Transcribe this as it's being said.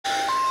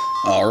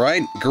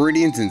Alright,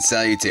 greetings and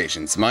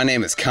salutations. My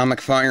name is Comic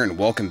Fire and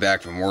welcome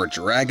back for more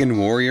Dragon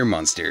Warrior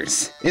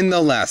Monsters. In the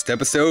last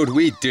episode,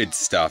 we did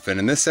stuff, and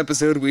in this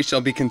episode we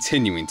shall be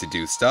continuing to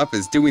do stuff,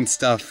 as doing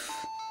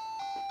stuff...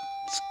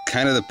 it's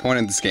kind of the point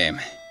of this game.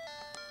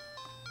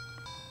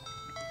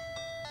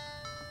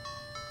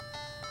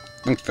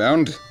 I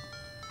found...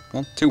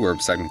 well, 2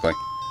 orbs technically.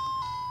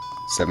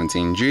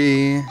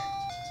 17G...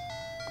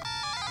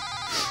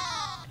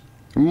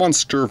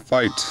 monster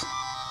fight.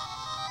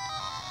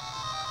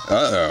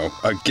 Uh-oh,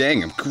 a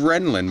gang of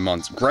gremlin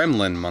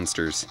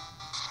monsters.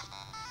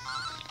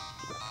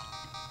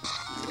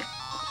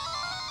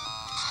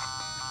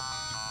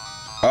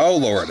 Oh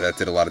lord, that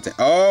did a lot of damage.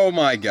 Oh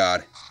my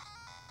god.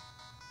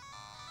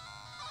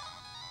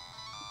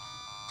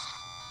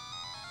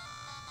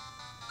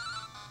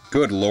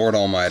 Good lord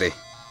almighty.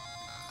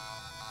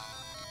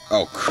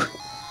 Oh,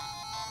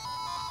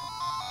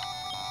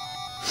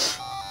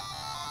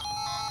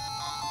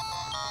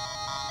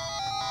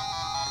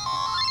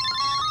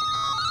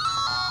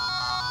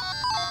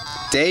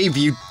 Dave,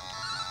 you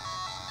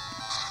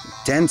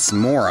dense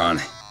moron.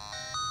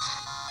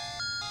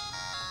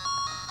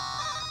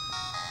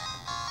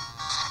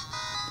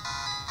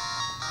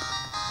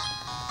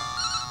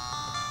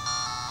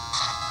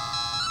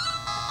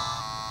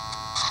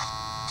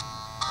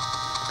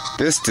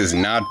 This does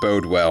not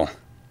bode well.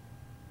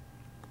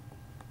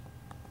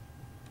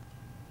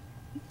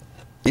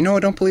 You know, I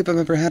don't believe I've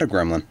ever had a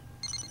gremlin.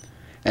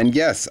 And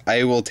yes,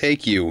 I will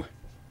take you.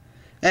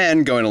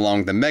 And going along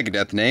with the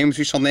Megadeth names,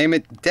 we shall name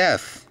it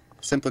Deth.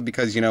 Simply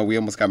because, you know, we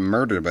almost got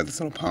murdered by this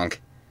little punk.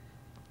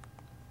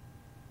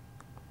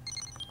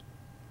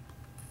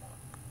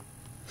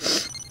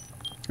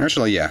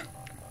 Actually, yeah.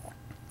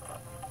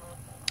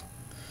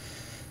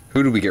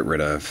 Who do we get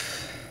rid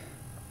of?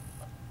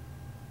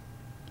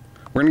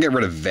 We're gonna get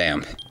rid of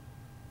Vamp.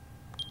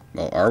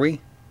 Well, are we?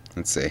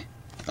 Let's see.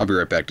 I'll be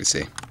right back to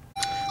see.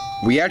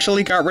 We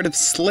actually got rid of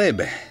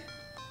Slib.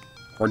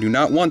 Or do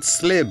not want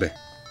Slib.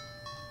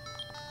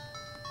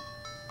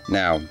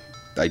 Now,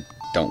 I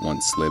don't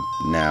want Slib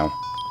now.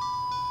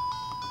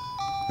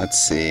 Let's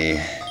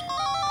see.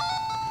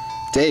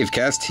 Dave,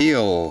 cast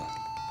heal.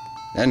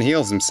 And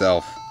heals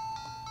himself.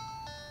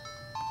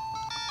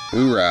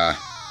 Hoorah.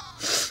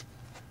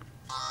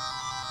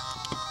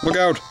 Look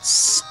out!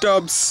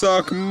 Stub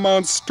suck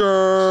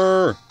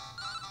monster!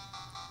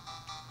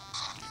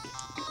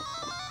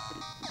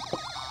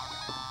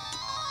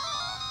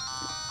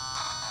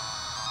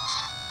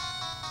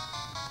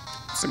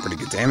 That's some pretty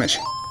good damage.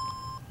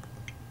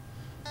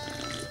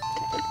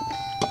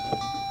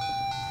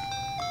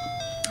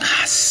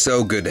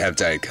 So good to have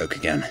Diet Coke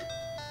again.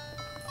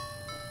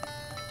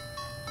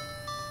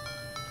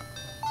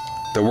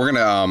 Though we're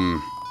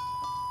gonna,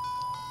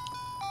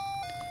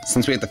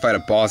 since we have to fight a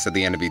boss at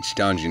the end of each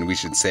dungeon, we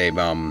should save,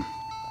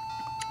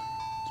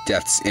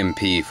 Death's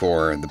MP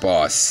for the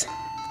boss.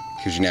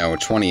 Because, you know,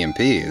 20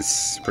 MP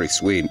is pretty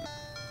sweet.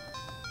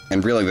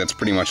 And really, that's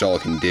pretty much all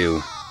it can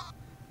do.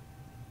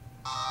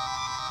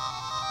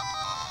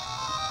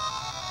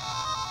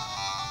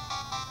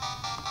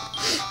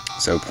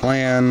 So,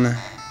 plan...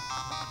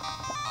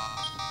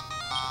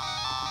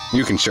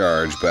 you can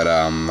charge, but,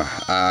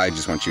 I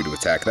just want you to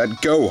attack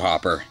that. Go,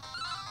 Hopper!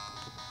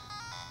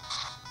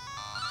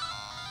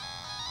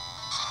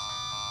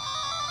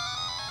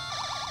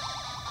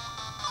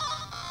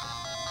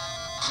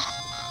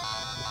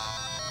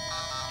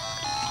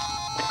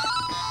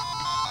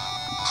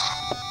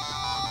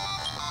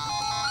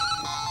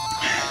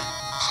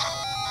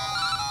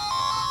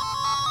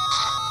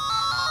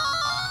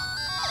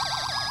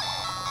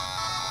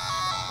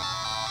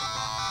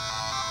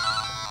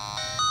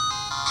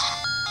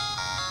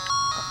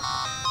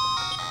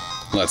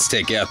 Let's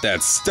take out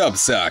that stub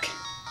suck.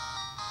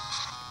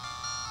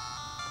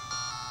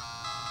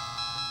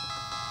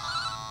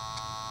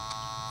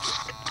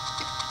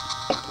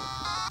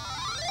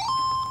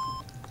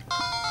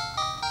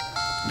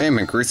 Bam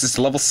increases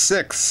to level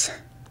 6.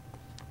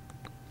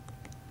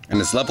 And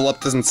his level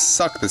up doesn't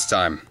suck this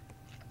time.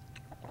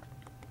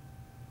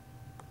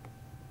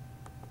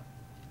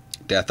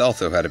 Deth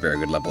also had a very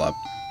good level up.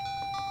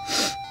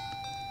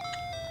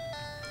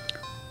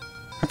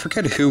 I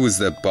forget who was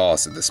the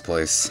boss of this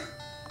place.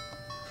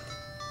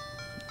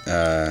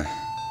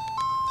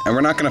 And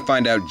we're not gonna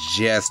find out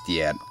just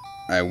yet.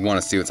 I want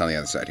to see what's on the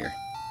other side here.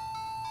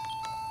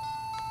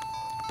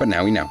 But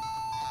now we know.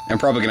 I'm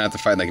probably gonna have to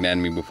fight like an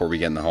enemy before we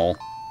get in the hole.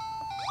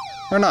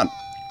 Or not.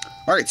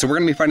 Alright, so we're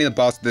gonna be fighting the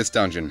boss of this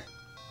dungeon.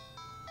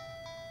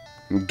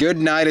 Good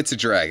night, it's a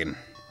dragon.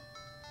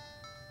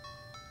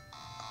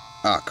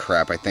 Ah,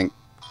 crap, I think...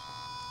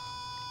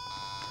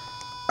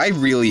 I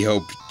really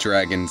hope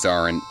dragons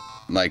aren't,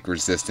 like,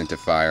 resistant to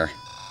fire.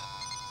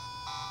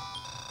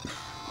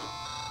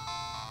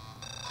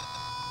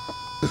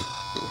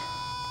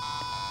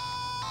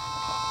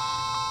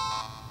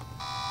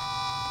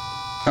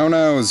 Oh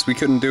no, we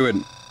couldn't do it.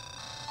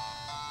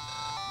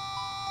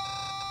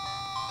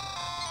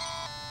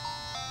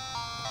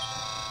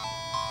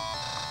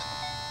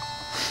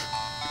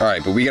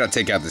 Alright, but we gotta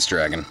take out this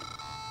dragon.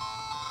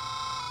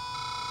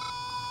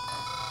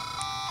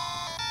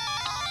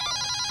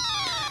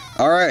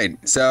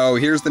 Alright, so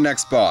here's the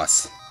next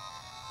boss.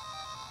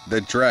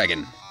 The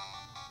dragon.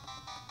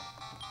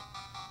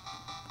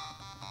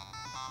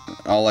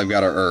 All I've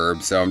got are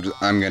herbs, so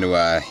I'm going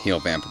to heal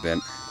Vamp a bit.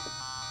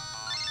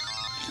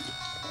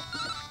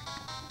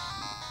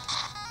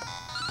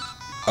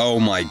 Oh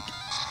my...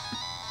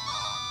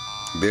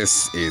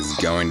 This is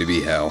going to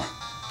be hell.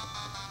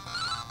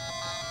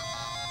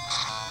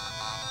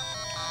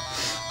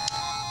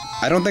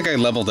 I don't think I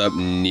leveled up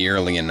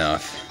nearly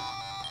enough.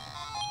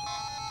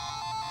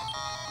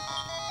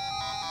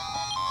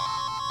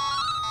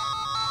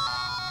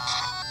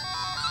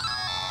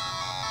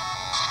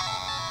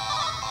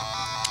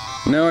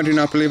 No, I do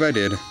not believe I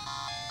did.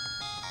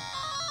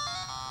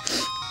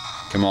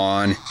 Come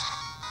on.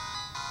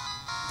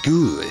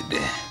 Good.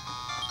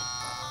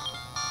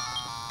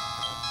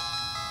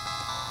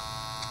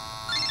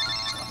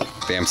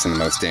 Vamp's in the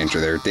most danger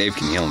there. Dave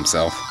can heal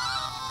himself.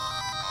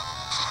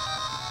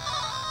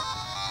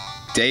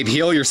 Dave,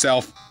 heal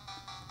yourself!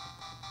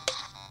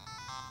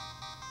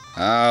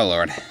 Oh,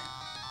 Lord.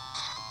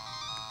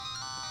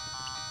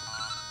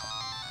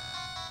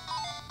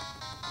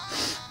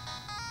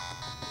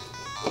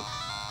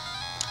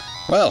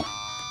 Well.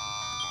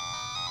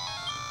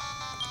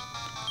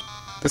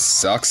 This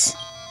sucks.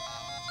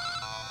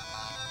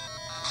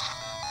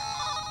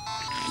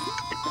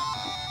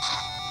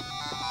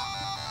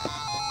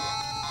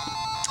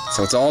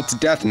 So it's all to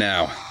death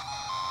now.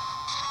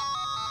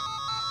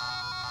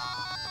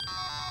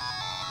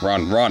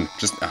 Run, run.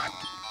 Just...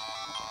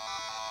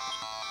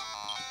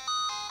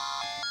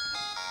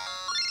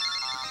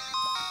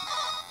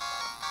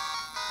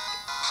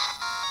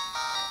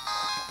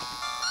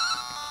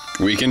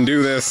 We can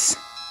do this.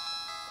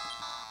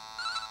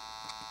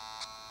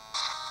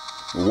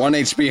 1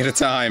 HP at a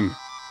time.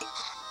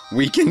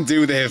 We can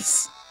do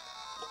this.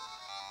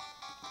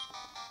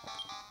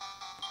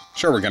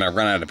 Sure, we're gonna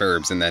run out of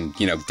herbs and then,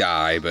 you know,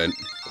 die, but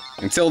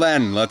until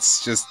then,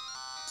 let's just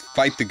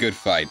fight the good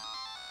fight.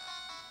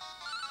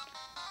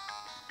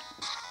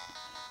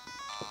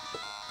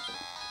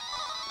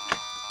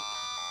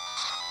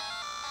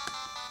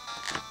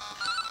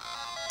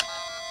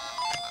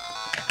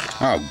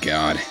 Oh,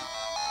 God.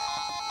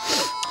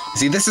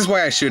 See, this is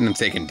why I shouldn't have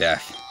taken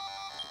Deth.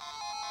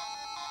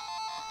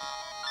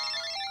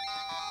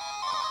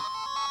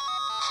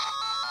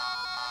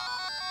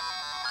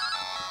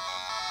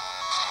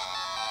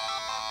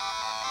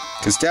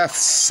 Because Deth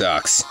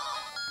sucks.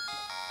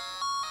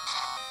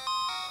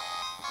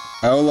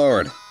 Oh,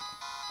 Lord.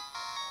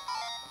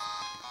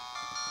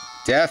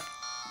 Deth...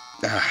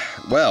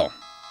 well,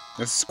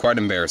 this is quite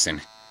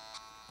embarrassing.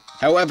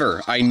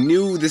 However, I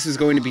knew this was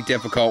going to be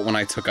difficult when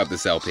I took up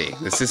this LP.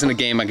 This isn't a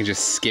game I can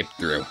just skip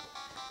through.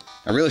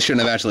 I really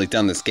shouldn't have actually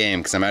done this game,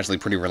 because I'm actually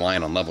pretty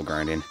reliant on level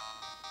grinding.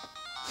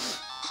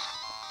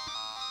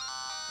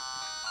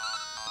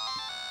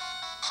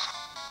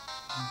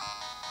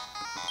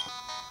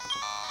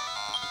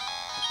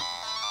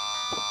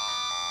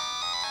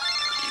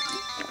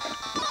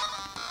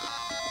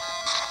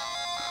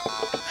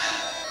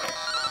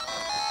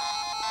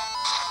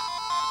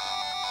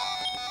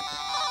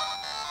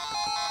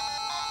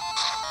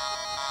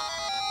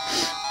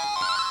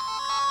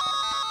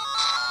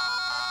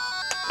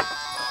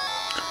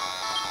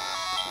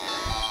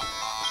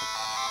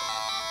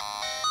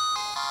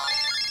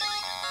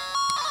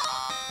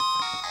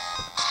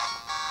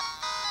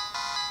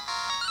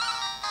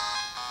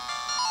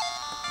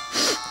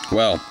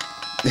 Well.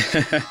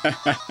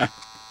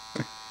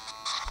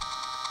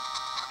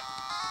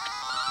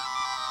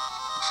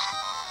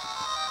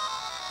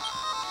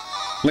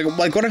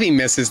 like, what if he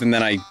misses and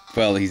then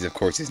well, of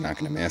course he's not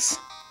gonna miss.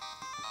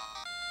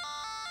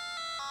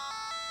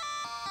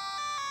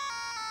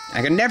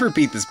 I could never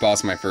beat this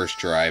boss my first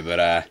try,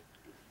 but,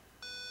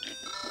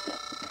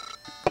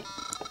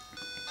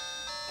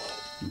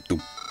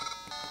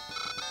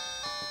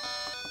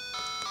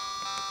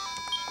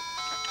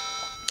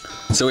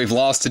 So we've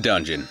lost a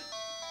dungeon.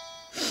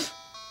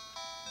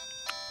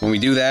 When we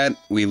do that,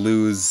 we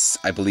lose,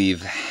 I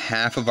believe,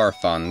 half of our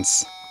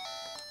funds.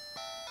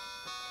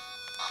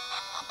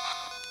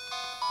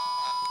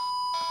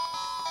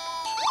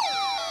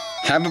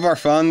 Half of our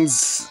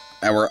funds,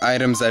 our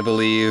items, I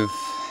believe,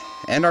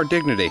 and our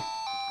dignity.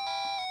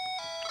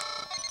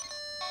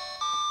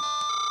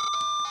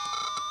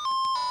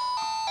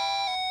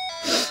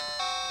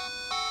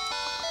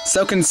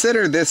 So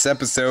consider this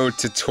episode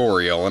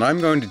tutorial, and I'm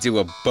going to do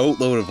a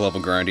boatload of level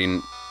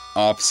grinding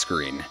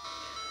off-screen.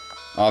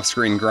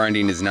 Off-screen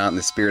grinding is not in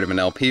the spirit of an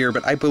LPer,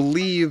 but I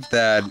believe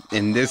that,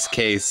 in this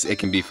case, it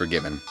can be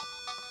forgiven.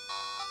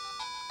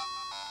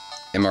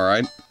 Am I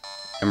right?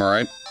 Am I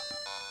right?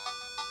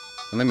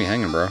 Don't leave me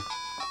hanging, bro.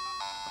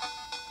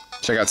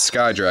 Check out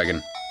Sky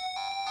Dragon.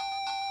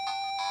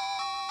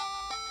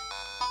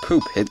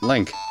 Poop, hit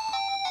Link.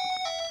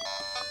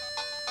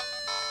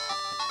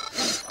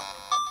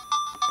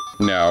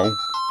 No.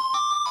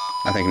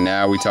 I think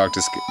now we talk to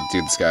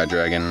the Sky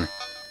Dragon.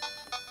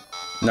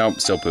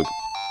 Nope, still poop.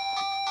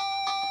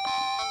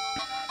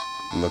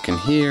 Look in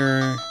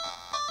here.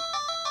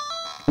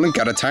 We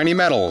got a tiny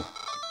medal.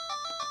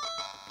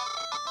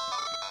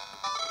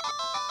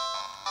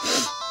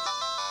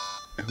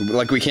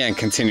 Like, we can't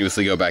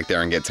continuously go back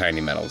there and get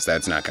tiny medals.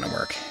 That's not gonna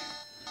work.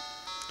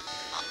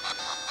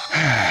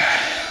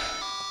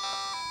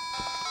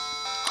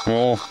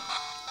 Well,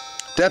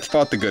 Deth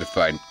fought the good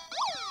fight.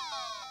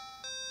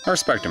 I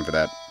respect him for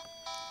that.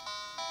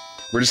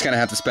 We're just gonna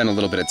have to spend a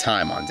little bit of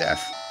time on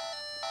Deth.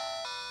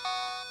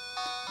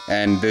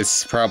 And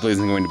this probably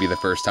isn't going to be the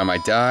first time I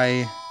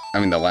die. I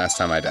mean, the last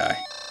time I die.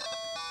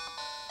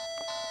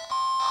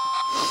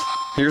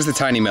 Here's the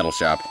tiny metal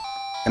shop.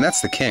 And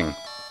that's the king.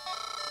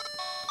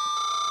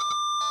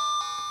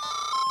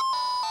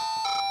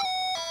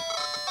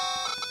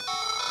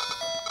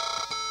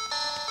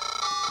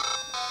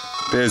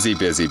 Busy,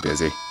 busy,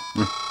 busy.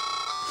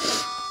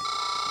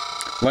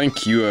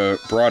 Link, you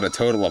brought a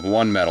total of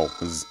 1 medal.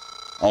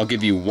 I'll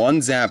give you 1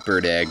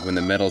 Zapbird egg when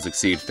the medals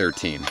exceed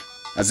 13.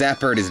 A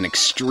Zapbird is an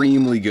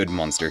extremely good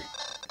monster.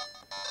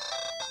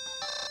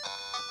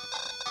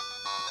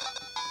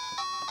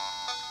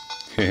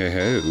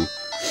 Excuse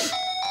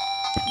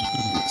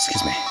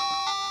me.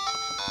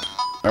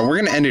 Alright, we're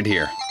gonna end it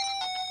here.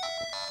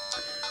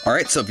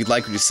 Alright, so if you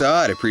liked what you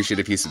saw, I'd appreciate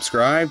it if you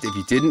subscribed. If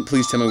you didn't,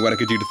 please tell me what I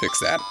could do to fix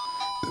that.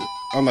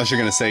 Unless you're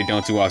gonna say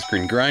don't do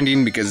off-screen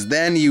grinding, because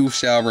then you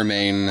shall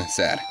remain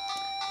sad.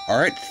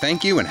 Alright,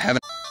 thank you and have a...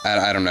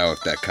 I don't know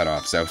if that cut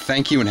off, so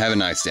thank you and have a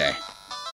nice day.